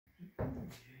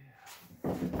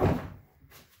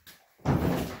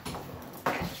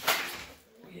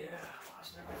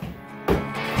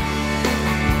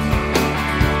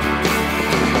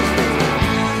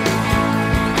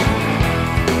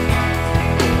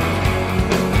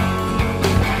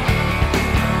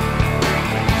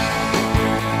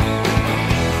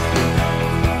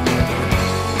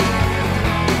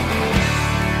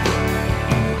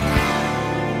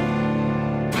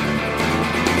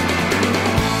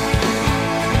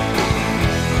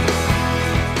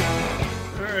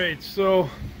So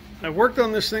I've worked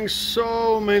on this thing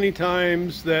so many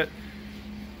times that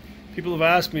people have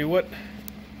asked me what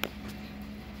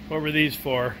were these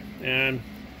for, and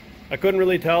I couldn't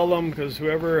really tell them because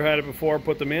whoever had it before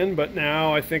put them in, but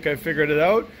now I think I figured it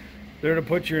out. They're to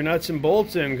put your nuts and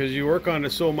bolts in because you work on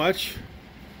it so much,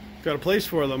 got a place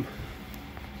for them.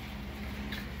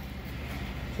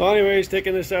 So anyways,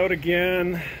 taking this out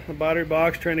again, the battery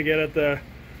box, trying to get at the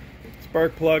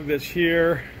spark plug that's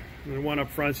here. The one up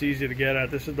front's easy to get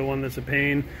at. This is the one that's a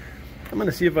pain. I'm going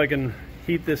to see if I can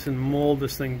heat this and mold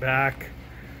this thing back,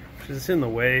 because it's in the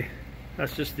way.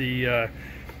 That's just the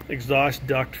exhaust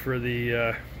duct for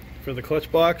the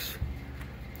clutch box.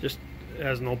 Just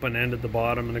has an open end at the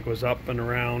bottom and it goes up and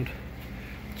around,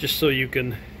 just so you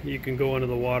can go into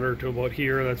the water to about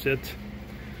here. That's it.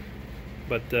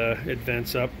 But it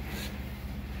vents up.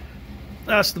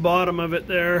 That's the bottom of it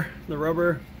there, the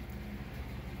rubber.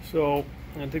 So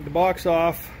I'm going to take the box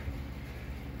off.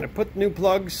 I put new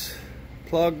plugs,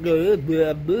 I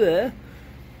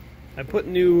put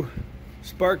new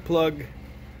spark plug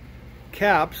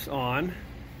caps on,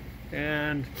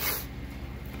 and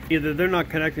either they're not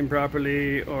connecting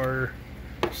properly or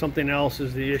something else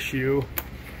is the issue.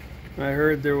 I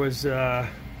heard there was a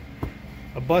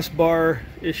bus bar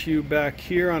issue back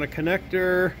here on a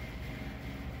connector,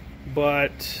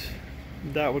 but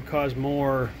that would cause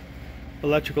more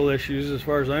electrical issues as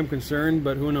far as I'm concerned,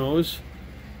 but who knows.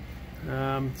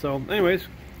 So anyways,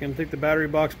 gonna take the battery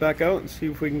box back out and see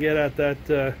if we can get at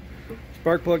that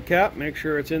spark plug cap, make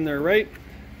sure it's in there right,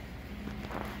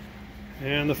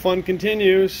 and the fun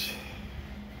continues.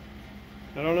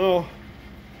 I don't know,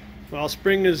 well,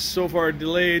 spring is so far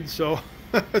delayed, so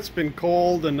it's been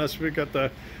cold, and that's I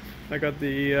got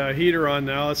the heater on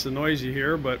now. It's noisy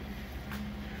here, but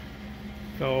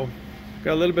so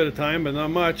got a little bit of time, but not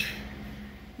much.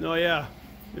 Oh yeah,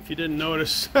 if you didn't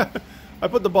notice, I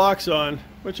put the box on,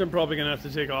 which I'm probably gonna have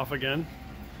to take off again.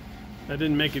 I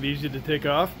didn't make it easy to take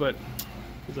off, but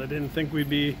because I didn't think we'd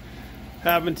be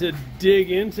having to dig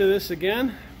into this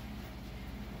again.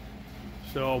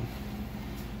 So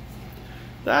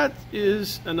that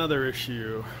is another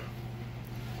issue.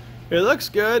 It looks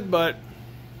good, but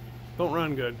don't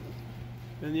run good.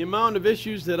 And the amount of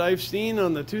issues that I've seen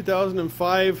on the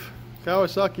 2005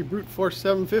 Kawasaki Brute Force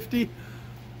 750,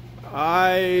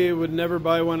 I would never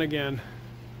buy one again.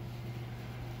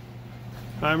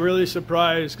 I'm really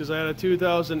surprised because I had a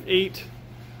 2008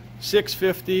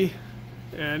 650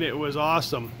 and it was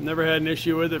awesome. Never had an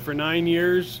issue with it for 9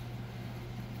 years,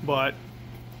 but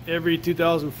every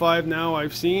 2005 now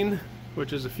I've seen,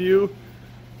 which is a few,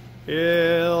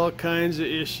 all kinds of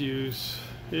issues.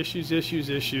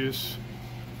 Issues.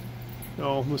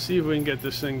 So we'll see if we can get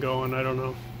this thing going. I don't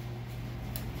know.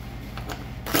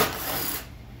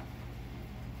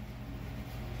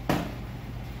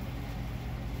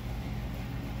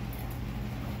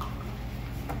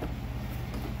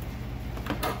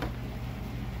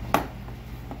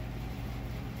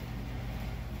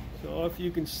 So if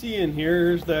you can see in here,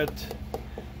 here's that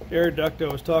air duct I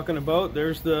was talking about.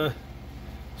 There's the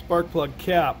spark plug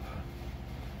cap.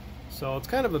 So it's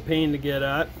kind of a pain to get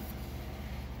at.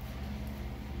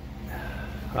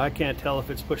 I can't tell if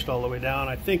it's pushed all the way down.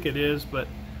 I think it is, but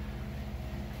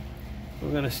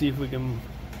we're going to see if we can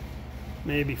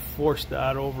maybe force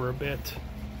that over a bit.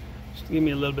 Just to give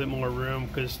me a little bit more room,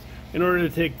 because in order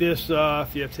to take this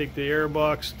off, you have to take the air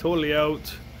box totally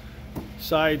out,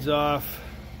 sides off.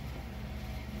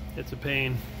 It's a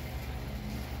pain.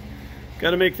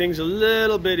 Got to make things a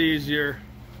little bit easier.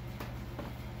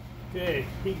 Okay,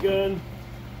 heat gun.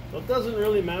 Well, it doesn't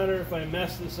really matter if I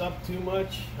mess this up too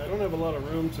much. I don't have a lot of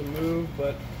room to move,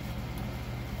 but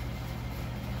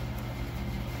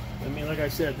I mean, like I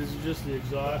said, this is just the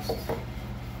exhaust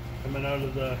coming out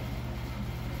of the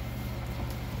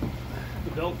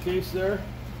belt case there.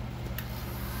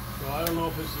 So I don't know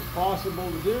if this is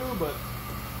possible to do, but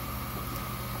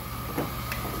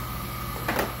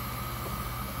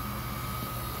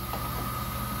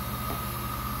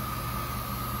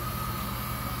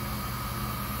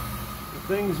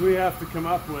things we have to come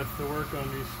up with to work on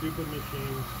these stupid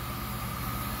machines.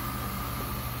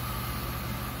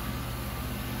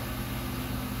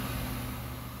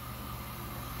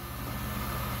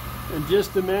 And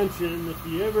just to mention, if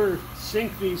you ever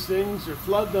sink these things or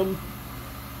flood them,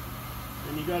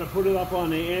 and you got to put it up on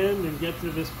the end and get to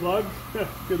this plug,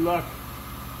 good luck.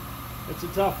 It's a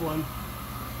tough one.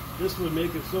 This would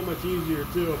make it so much easier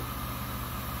too.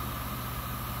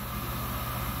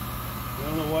 I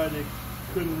don't know why they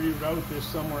couldn't reroute this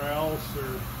somewhere else or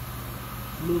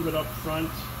move it up front,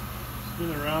 spin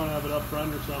it around, have it up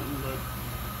front or something, but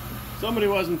somebody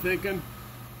wasn't thinking.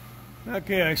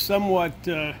 Okay, I somewhat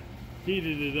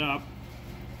heated it up.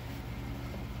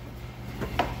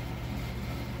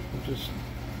 I'm just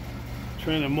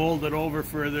trying to mold it over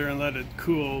further and let it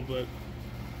cool, but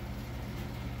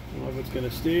I don't know if it's going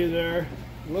to stay there.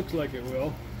 It looks like it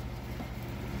will.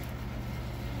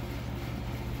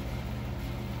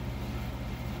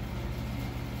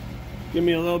 Give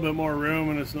me a little bit more room,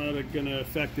 and it's not going to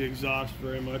affect the exhaust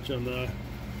very much on the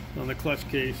clutch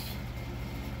case.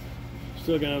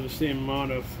 Still going to have the same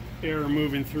amount of air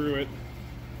moving through it,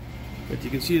 but you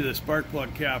can see the spark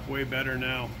plug cap way better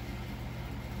now.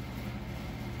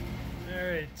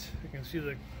 Alright, you can see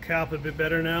the cap a bit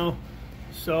better now.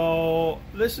 So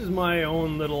this is my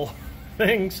own little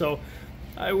thing, so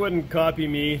I wouldn't copy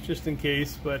me just in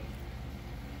case, but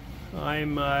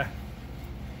I'm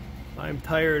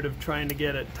tired of trying to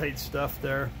get at tight stuff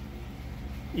there.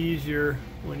 Easier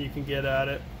when you can get at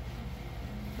it.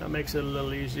 That makes it a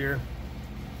little easier.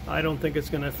 I don't think it's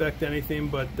going to affect anything,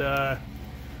 but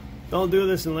don't do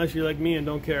this unless you're like me and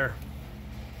don't care.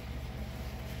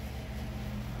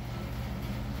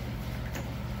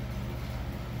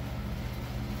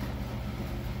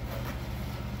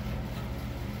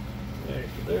 Okay,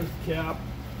 so there's the cap.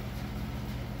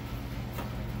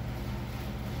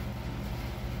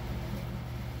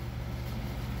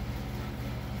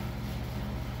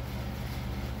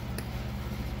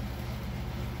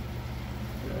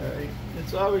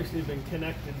 It's obviously been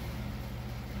connected.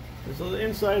 So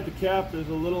inside the cap there's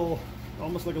a little,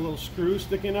 almost like a little screw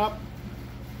sticking up,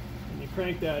 and you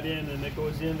crank that in and it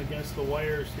goes in against the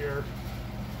wires here.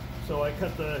 So I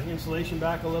cut the insulation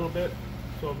back a little bit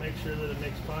so it makes sure that it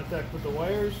makes contact with the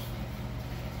wires.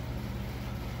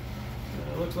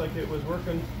 And it looks like it was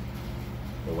working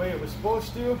the way it was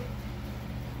supposed to.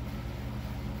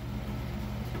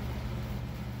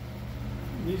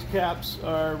 These caps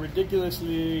are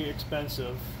ridiculously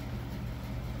expensive.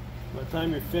 By the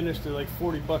time you're finished, they're like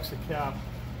 40 bucks a cap.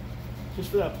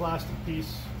 Just for that plastic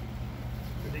piece.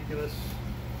 Ridiculous.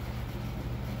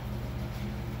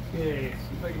 Okay,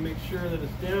 see if I can make sure that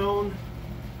it's down.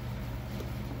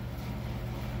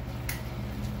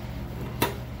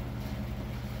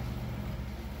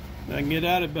 I can get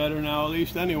at it better now, at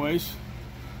least anyways.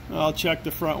 I'll check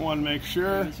the front one, make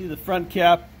sure. See the front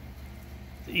cap.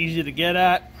 It's easy to get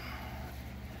at.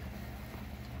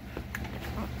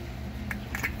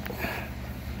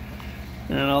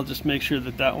 And I'll just make sure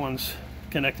that that one's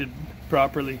connected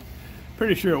properly.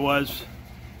 Pretty sure it was.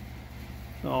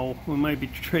 So we might be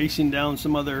tracing down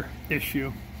some other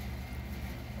issue.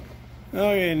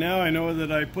 Okay, now I know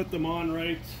that I put them on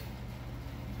right.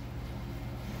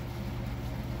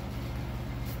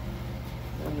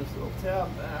 And this little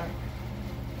tab back.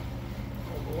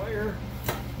 Pull the wire.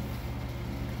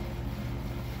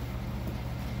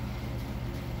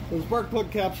 The spark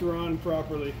plug caps were on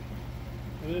properly.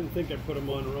 I didn't think I put them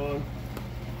on wrong.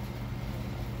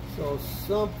 So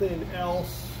something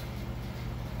else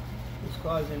is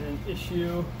causing an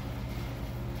issue.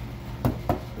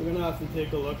 We're going to have to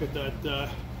take a look at that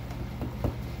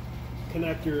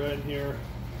connector right here.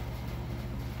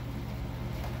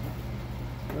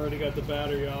 I already got the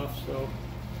battery off, so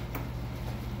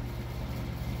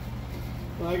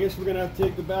well, I guess we're going to have to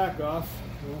take the back off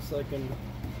unless I can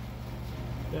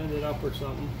bend it up or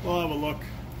something. We'll have a look.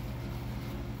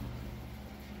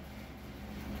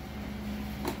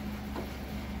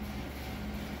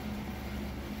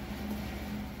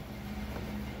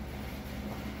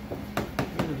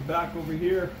 There's the back over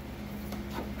here.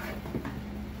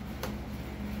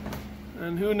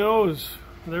 And who knows,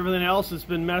 with everything else that's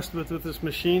been messed with this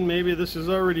machine, maybe this is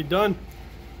already done.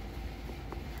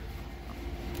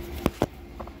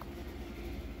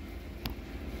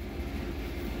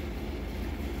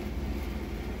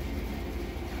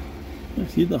 I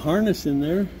see the harness in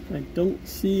there. I don't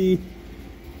see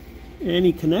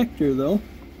any connector though.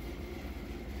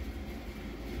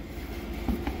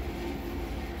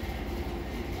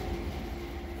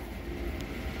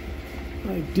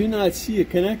 I do not see a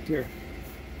connector.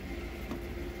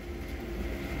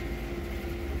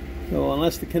 So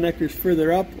unless the connector's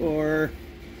further up or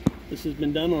this has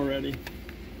been done already.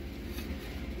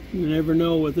 You never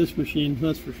know with this machine,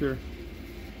 that's for sure.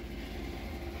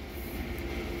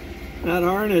 That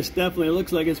harness definitely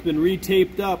looks like it's been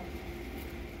retaped up.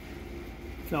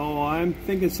 So I'm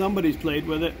thinking somebody's played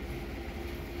with it.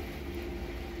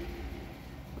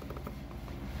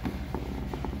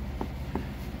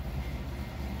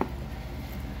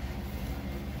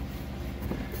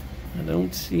 I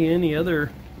don't see any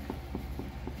other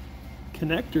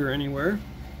connector anywhere.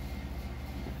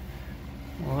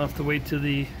 We'll have to wait till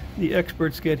the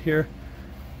experts get here.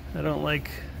 I don't like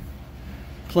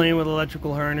playing with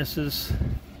electrical harnesses.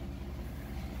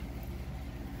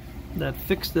 That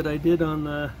fix that I did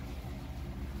on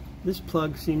this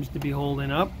plug seems to be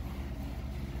holding up.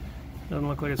 Doesn't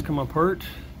look like it's come apart.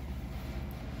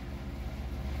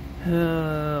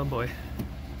 Oh boy.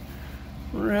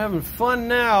 We're having fun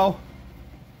now.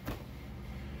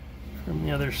 From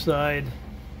the other side,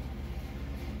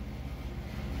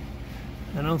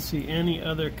 I don't see any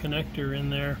other connector in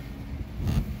there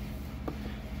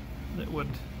that would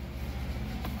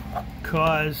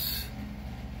cause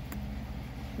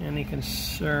any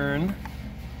concern.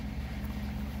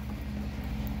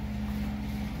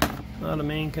 Not a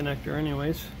main connector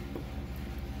anyways.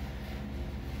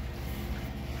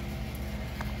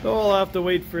 So we'll have to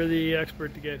wait for the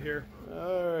expert to get here.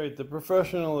 Alright, the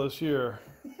professional is here.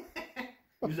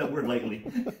 Use that word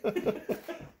lightly.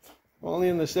 Only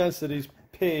in the sense that he's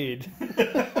paid.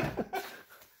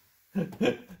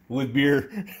 With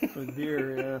beer. With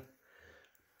beer, yeah.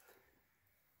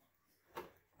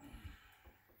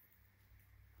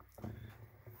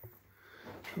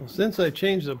 Well, since I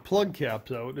changed the plug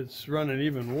caps out, it's running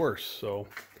even worse, so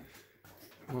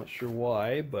I'm not sure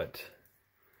why, but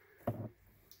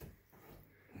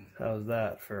how's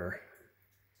that for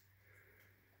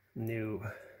new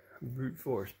brute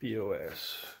force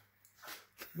POS?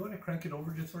 You want to crank it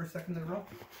over just for a second there, Rob?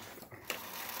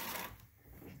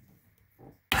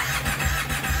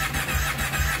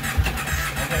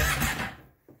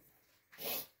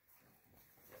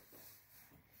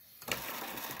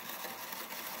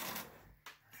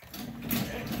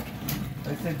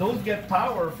 I said those get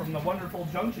power from the wonderful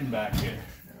junction back here.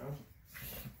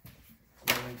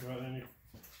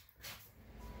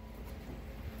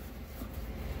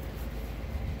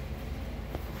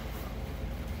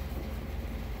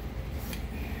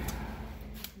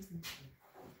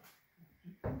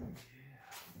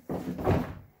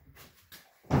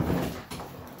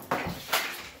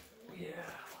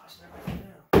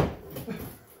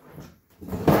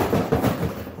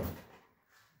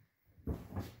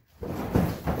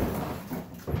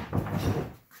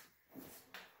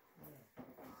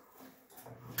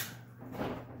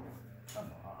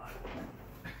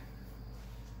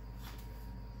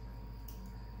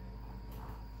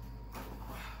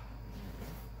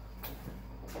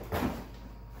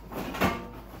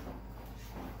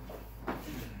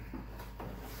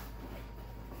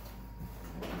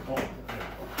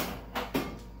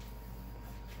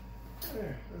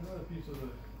 There, there's another piece of the,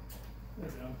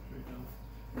 there, down, straight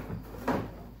down.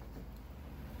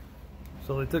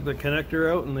 So they took the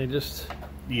connector out and they just...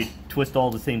 You twist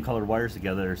all the same color wires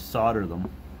together, solder them,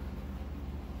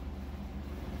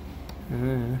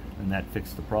 and that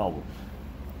fixed the problem.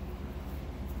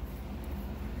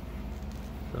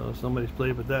 So somebody's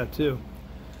played with that too.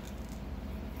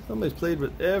 Somebody's played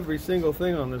with every single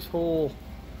thing on this whole...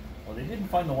 Well, they didn't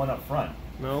find the one up front.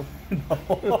 No?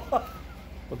 No.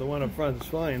 But the one up front is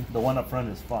fine. The one up front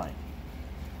is fine.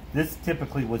 This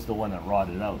typically was the one that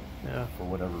rotted out, yeah, for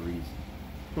whatever reason.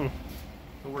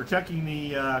 So we're checking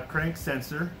the crank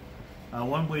sensor.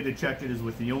 One way to check it is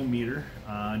with the ohm meter.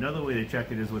 Another way to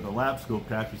check it is with a lab scope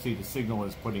to actually see the signal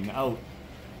it's putting out.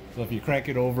 So if you crank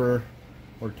it over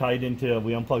or tied into,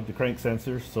 we unplugged the crank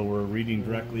sensor, so we're reading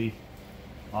directly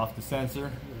off the sensor.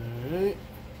 All right.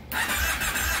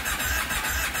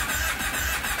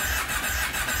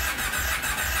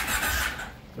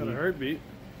 Got a heartbeat.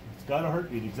 It's got a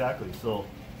heartbeat, exactly. So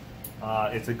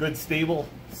it's a good stable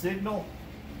signal.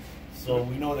 So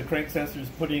we know the crank sensor is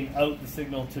putting out the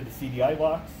signal to the CDI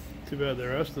box. Too bad the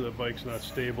rest of the bike's not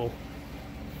stable.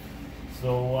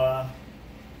 So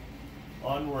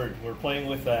onward, we're playing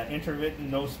with intermittent,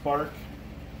 no spark,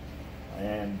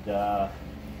 and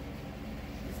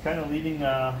it's kind of leading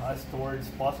us towards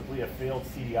possibly a failed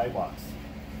CDI box.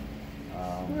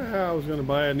 Yeah, I was going to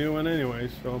buy a new one anyway,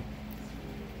 so.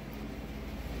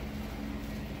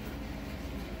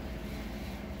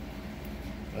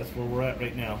 That's where we're at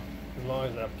right now. As long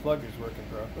as that plug is working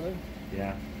properly.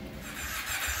 Yeah.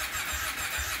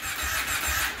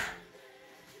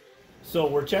 So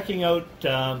we're checking out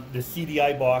the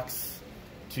CDI box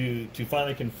to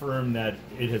finally confirm that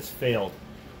it has failed.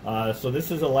 So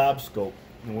this is a lab scope.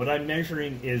 And what I'm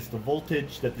measuring is the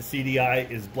voltage that the CDI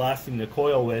is blasting the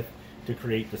coil with to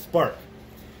create the spark.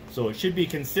 So it should be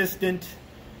consistent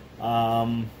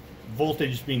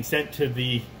voltage being sent to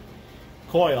the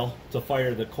coil to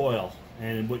fire the coil.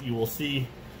 And what you will see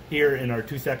here in our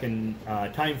 2-second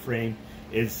time frame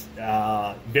is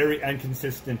very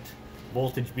inconsistent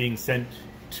voltage being sent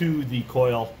to the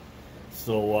coil.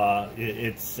 So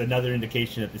it's another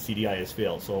indication that the CDI has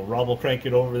failed. So Rob will crank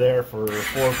it over there for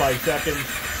 4 or 5 seconds.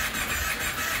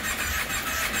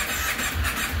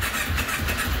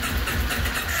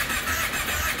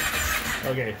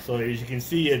 Okay, so as you can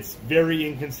see, it's very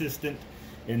inconsistent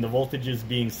in the voltages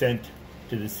being sent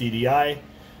to the CDI.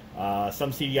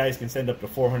 Some CDIs can send up to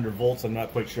 400 volts. I'm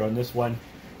not quite sure on this one.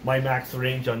 My max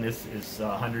range on this is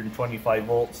 125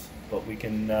 volts, but we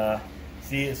can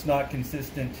see it's not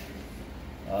consistent.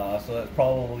 So that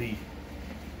probably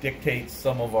dictates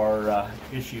some of our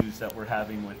issues that we're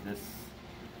having with this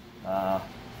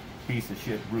piece of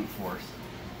shit brute force.